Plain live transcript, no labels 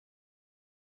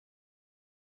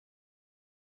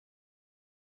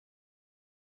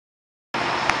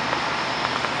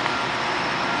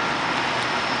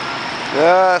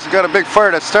So got a big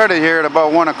fire that started here at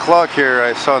about 1 o'clock here,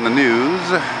 I saw in the news.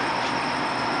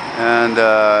 And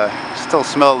still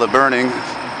smell the burning.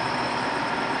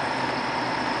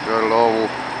 Got it all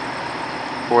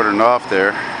cordoned off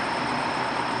there.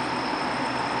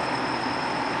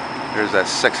 There's that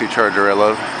sexy charger I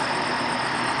love.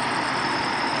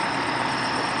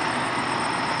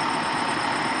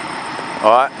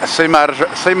 Oh, c'est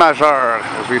majeur,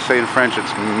 as we say in French,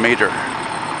 it's major.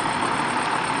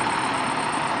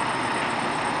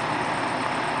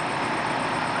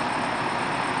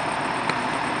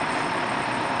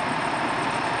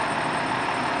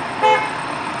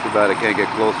 Too bad I can't get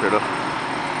closer though.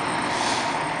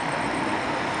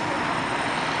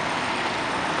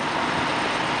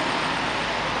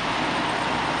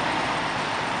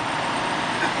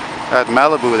 At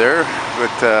Malibu there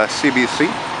with CBC.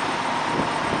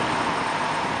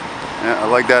 Yeah, I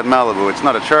like that Malibu. It's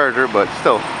not a Charger, but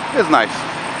still, it's nice.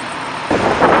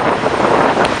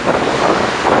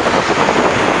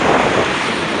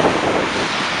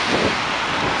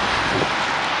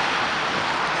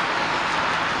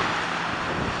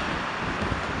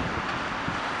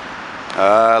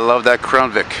 I love that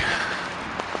Crown Vic.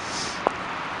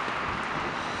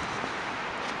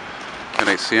 Can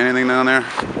I see anything down there?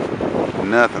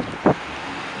 Nothing.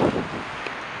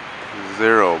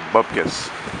 Zero bupkis.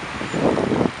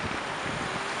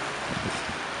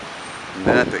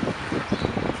 Nothing.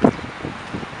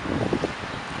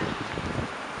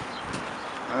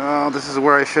 Oh, this is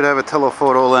where I should have a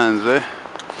telephoto lens, eh?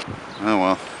 Oh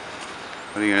well.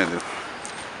 What are you gonna do?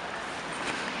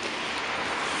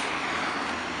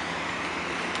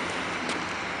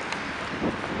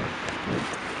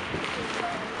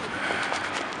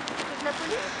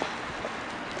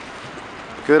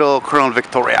 Good old Crown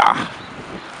Victoria.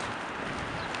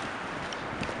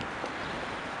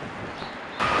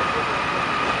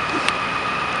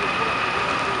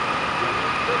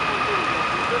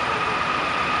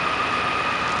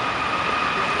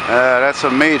 That's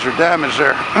some major damage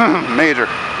there. Major.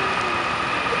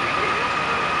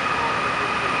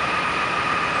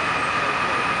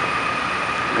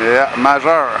 Yeah,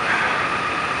 major.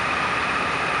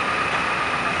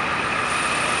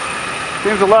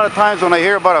 Seems a lot of times when I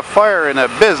hear about a fire in a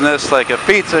business, like a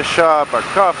pizza shop or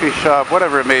coffee shop,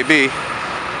 whatever it may be,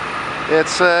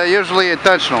 it's usually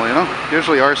intentional, you know,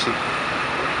 usually arson.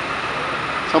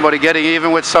 Somebody getting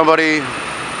even with somebody,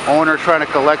 owner trying to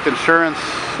collect insurance,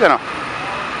 you know,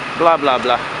 blah, blah,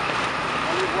 blah.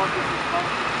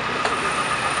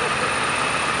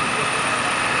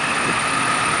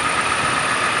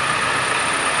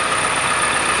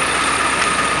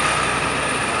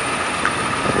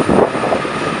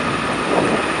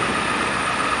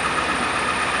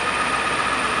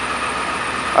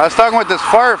 I was talking with this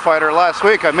firefighter last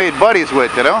week I made buddies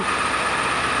with, you know,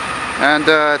 and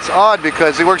it's odd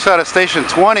because he works out of Station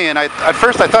 20, and at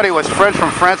first I thought he was French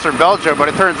from France or Belgium, but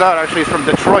it turns out actually he's from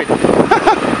Detroit.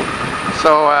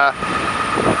 So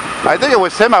I think it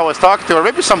was him I was talking to, or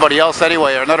maybe somebody else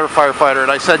anyway, or another firefighter, and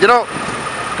I said, you know,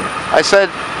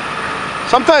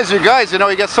 sometimes you guys, you know,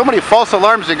 you get so many false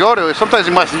alarms you go to, sometimes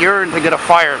you must yearn to get a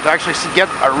fire, to actually get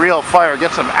a real fire,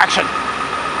 get some action,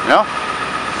 you know?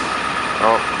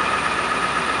 Oh,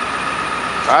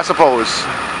 I suppose.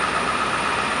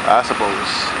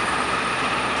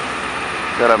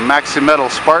 Got a Maxi Metal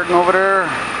Spartan over there.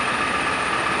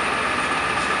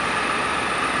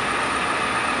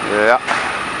 Yeah.